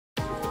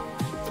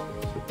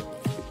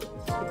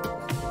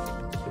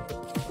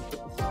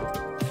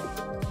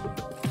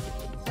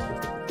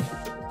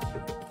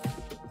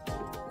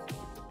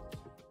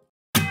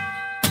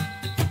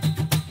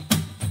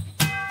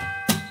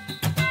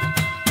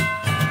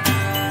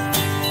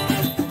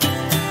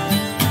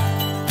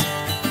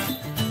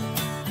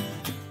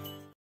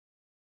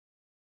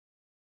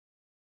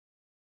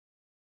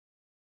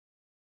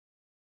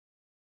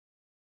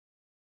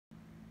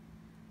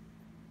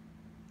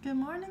Good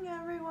morning,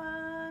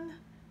 everyone.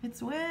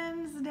 It's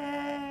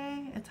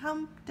Wednesday. It's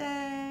hump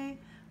day.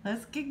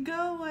 Let's get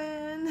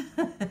going.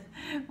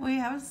 We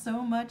have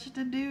so much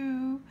to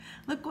do.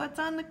 Look what's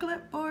on the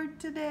clipboard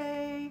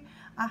today.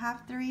 I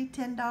have 3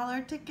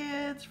 $10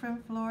 tickets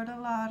from Florida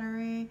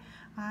Lottery.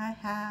 I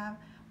have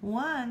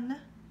 1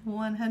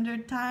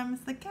 100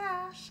 times the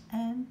cash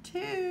and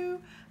 2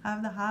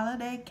 of the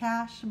Holiday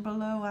Cash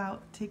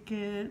Blowout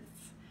tickets.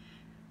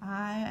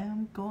 I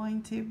am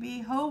going to be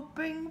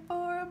hoping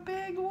for a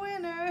big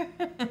winner.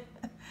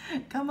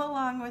 Come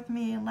along with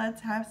me and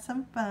let's have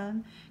some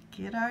fun.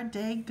 Get our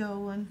day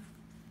going.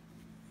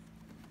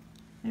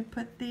 Let me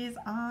put these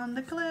on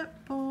the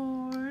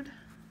clipboard.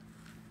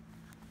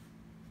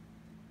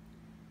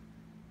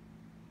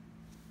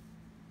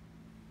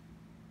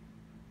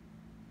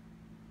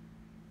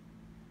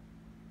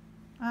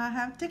 I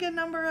have ticket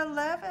number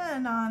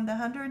 11 on the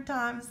 100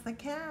 times the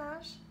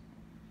cash.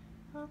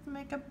 Let's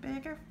make it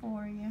bigger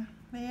for you.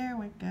 There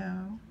we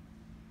go.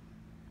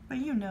 But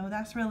you know,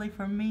 that's really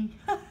for me.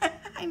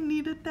 I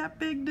needed that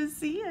big to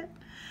see it.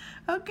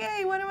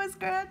 Okay, what am I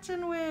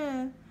scratching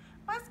with?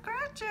 My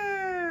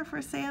scratcher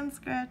for sand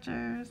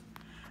scratchers.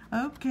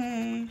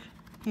 Okay,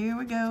 here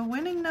we go.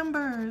 Winning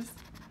numbers.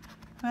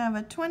 I have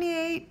a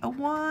 28, a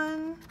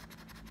 1,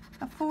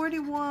 a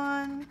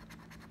 41,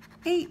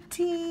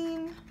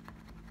 18,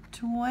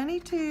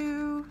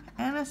 22,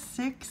 and a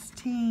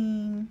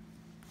 16.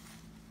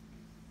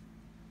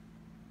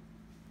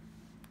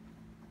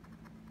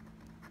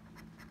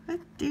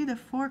 Let's do the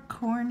 4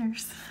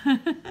 corners. We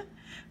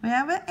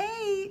have an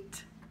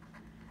 8,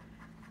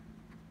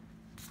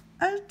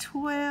 a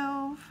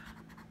 12,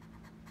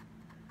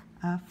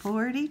 a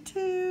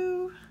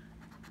 42.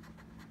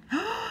 We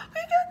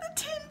got the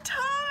 10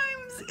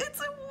 times.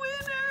 It's a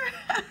winner.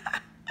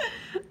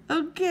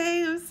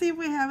 Okay, let's see if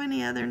we have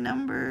any other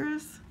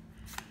numbers.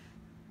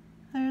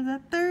 There's a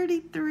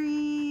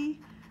 33,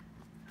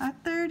 a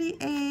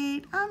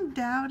 38. I'm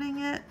doubting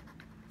it.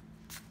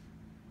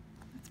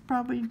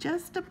 Probably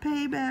just a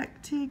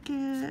payback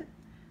ticket.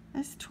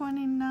 It's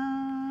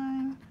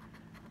 29,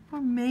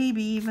 or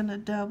maybe even a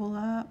double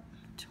up.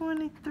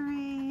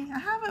 23. I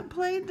haven't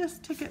played this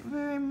ticket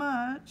very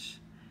much.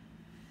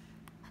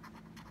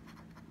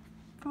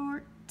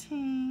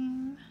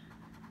 14,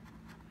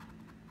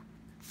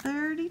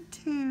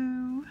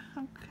 32.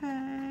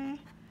 Okay.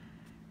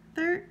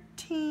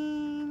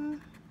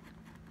 13,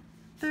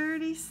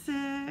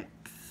 36.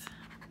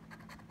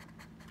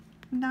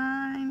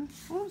 9.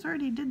 Oops,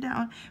 already did that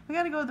one. We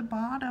got to go to the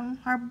bottom.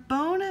 Our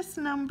bonus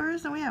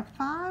numbers, and we have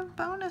 5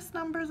 bonus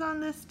numbers on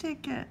this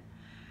ticket.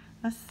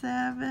 A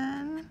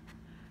 7,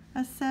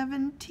 a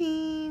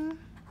 17,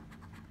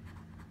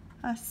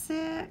 a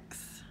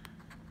 6,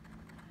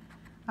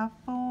 a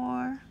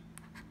 4,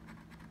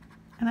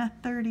 and a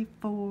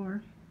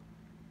 34.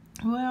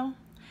 Well,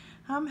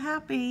 I'm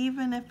happy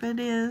even if it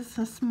is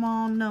a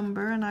small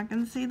number, and I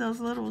can see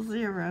those little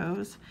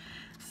zeros.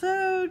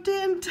 So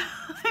 10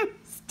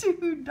 times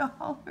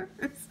 $2.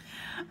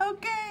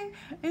 Okay,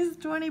 it's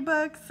 20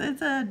 bucks.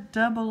 It's a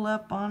double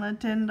up on a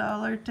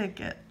 $10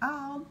 ticket.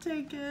 I'll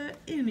take it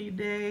any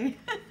day.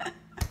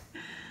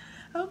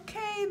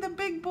 Okay, the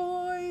big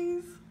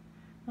boys.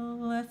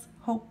 Let's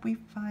hope we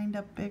find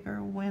a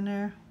bigger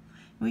winner.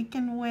 We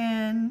can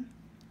win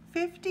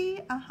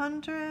 50,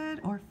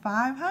 100, or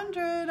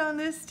 500 on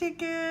this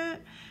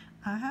ticket.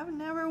 I have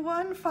never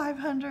won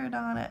 500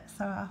 on it,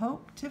 so I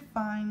hope to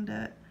find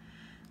it.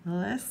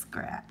 Let's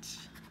scratch.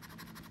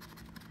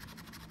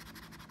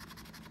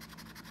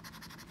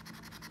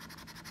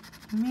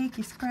 Make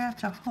you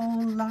scratch a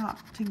whole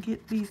lot to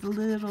get these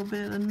little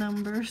bit of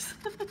numbers.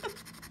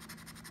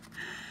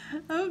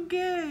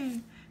 Okay,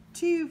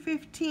 2,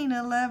 15,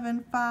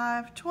 11,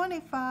 5,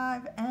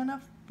 25, and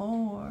a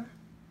 4.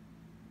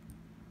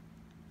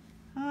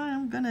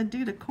 I'm gonna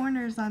do the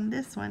corners on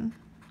this one.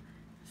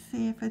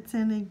 See if it's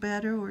any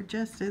better or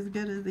just as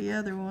good as the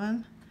other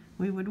one.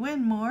 We would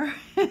win more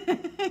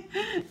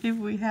if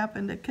we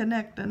happen to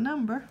connect a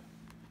number.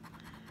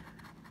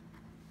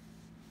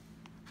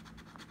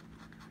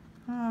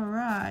 All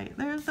right,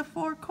 there's the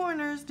 4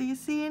 corners. Do you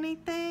see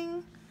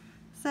anything?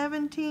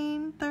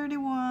 17,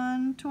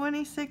 31,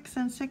 26,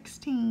 and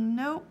 16.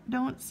 Nope,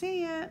 don't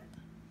see it.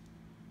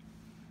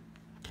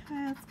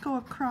 Okay, let's go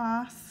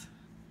across.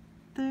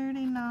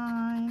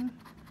 39,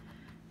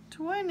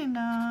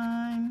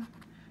 29,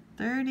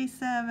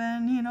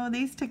 37. You know,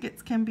 these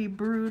tickets can be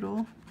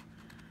brutal.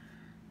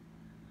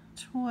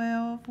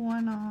 12,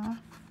 1 off.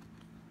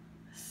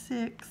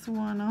 6,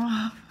 1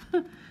 off.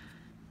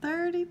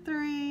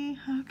 33,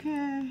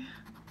 okay,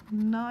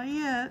 not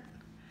yet.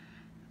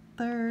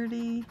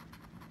 30,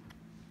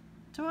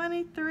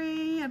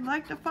 23, I'd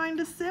like to find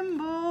a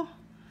symbol.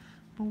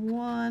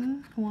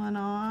 1, 1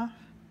 off.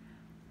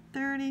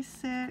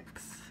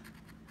 36,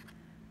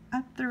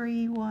 a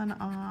 3, 1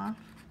 off.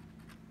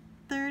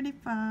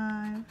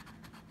 35,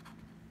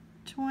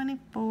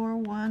 24,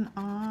 1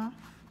 off.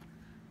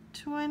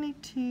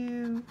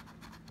 22,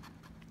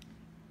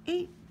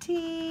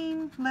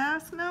 18,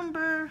 last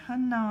number, a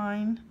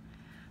 9.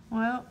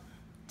 Well,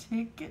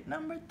 Ticket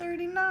number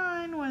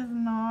 39 was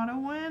not a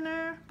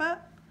winner,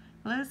 but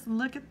let's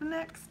look at the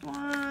next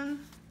one.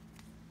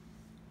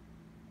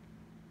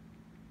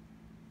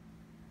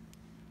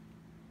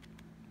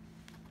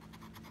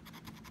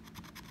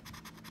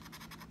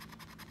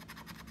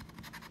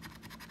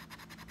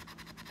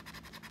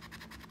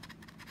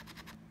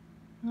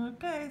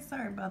 Okay,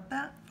 sorry about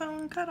that.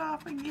 Phone cut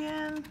off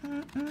again.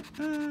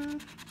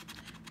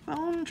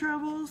 Phone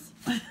troubles.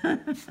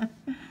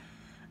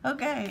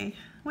 Okay,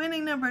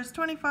 winning numbers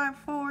 25,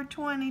 4,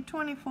 20,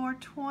 24,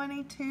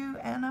 22,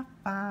 and a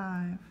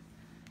 5.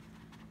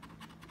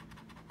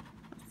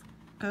 Let's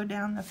go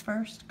down the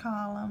first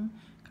column.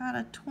 Got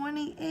a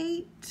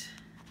 28,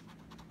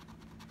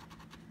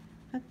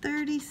 a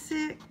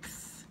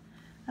 36,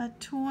 a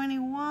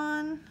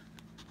 21,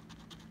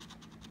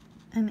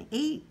 an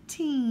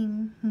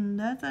 18,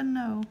 that's a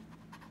no,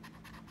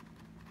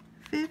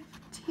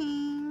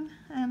 15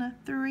 and a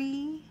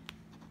 3,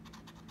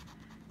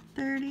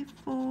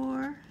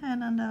 34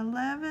 and an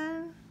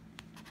 11,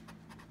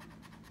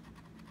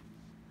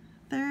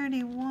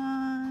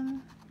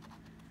 31,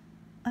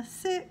 a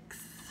 6,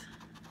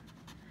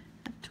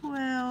 a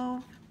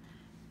 12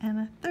 and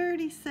a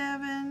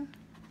 37,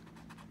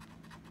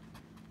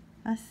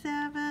 a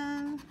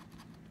 7,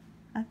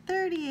 a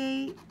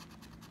 38,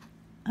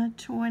 a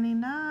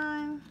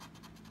 29,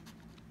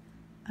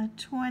 a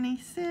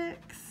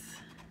 26,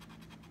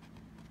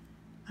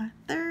 a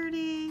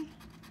 30,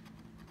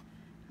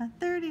 a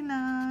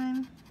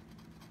 39,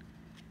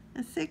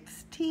 a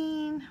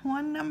 16,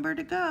 one number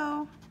to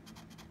go.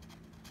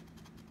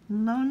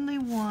 Lonely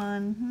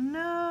one,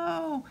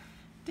 no.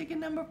 Ticket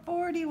number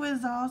 40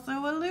 was also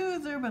a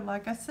loser, but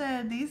like I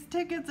said, these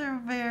tickets are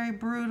very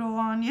brutal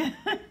on you.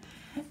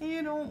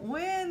 You don't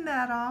win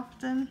that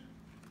often.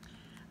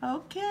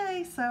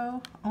 Okay,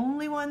 so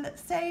only one that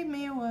saved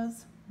me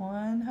was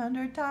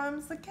 100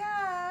 times the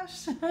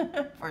cash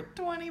for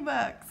 20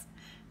 bucks.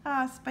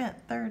 I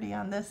spent 30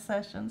 on this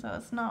session, so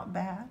it's not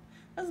bad.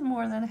 It's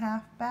more than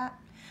half back.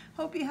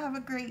 Hope you have a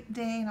great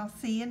day, and I'll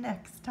see you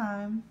next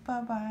time.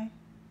 Bye-bye.